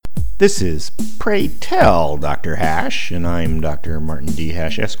This is Pray Tell, Dr. Hash, and I'm Dr. Martin D.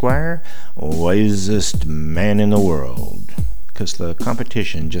 Hash, Esquire, wisest man in the world, 'cause the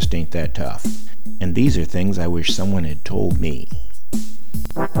competition just ain't that tough. And these are things I wish someone had told me.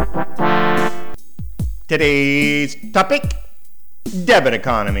 Today's topic, debit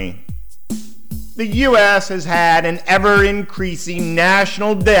economy. The U.S. has had an ever-increasing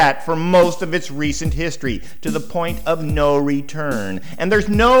national debt for most of its recent history, to the point of no return, and there's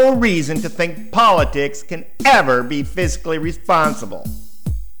no reason to think politics can ever be fiscally responsible.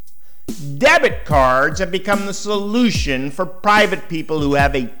 Debit cards have become the solution for private people who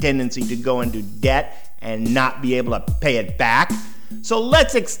have a tendency to go into debt and not be able to pay it back. So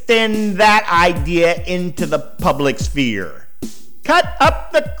let's extend that idea into the public sphere. Cut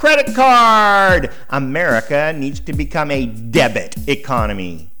up the credit card! America needs to become a debit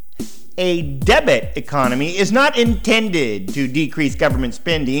economy. A debit economy is not intended to decrease government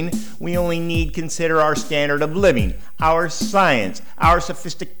spending. We only need consider our standard of living, our science, our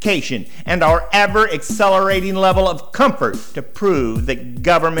sophistication, and our ever-accelerating level of comfort to prove that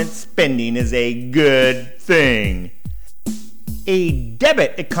government spending is a good thing. A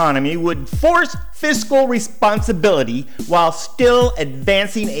debit economy would force fiscal responsibility while still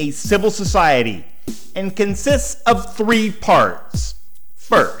advancing a civil society, and consists of three parts.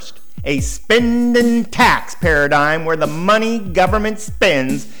 First, a spend and tax paradigm where the money government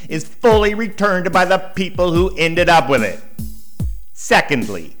spends is fully returned by the people who ended up with it.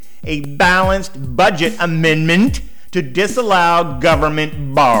 Secondly, a balanced budget amendment to disallow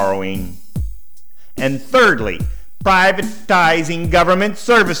government borrowing. And thirdly, privatizing government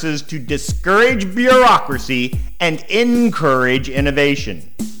services to discourage bureaucracy and encourage innovation.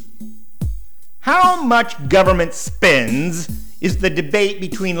 How much government spends is the debate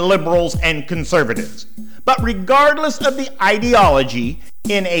between liberals and conservatives. But regardless of the ideology,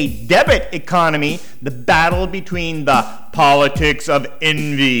 in a debit economy, the battle between the politics of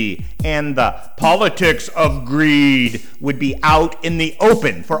envy and the politics of greed would be out in the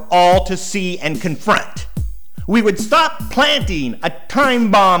open for all to see and confront. We would stop planting a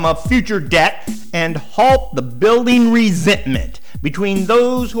time bomb of future debt and halt the building resentment between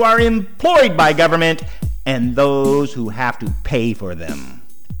those who are employed by government and those who have to pay for them.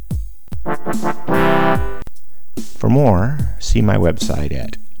 For more, see my website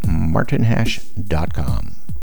at martinhash.com.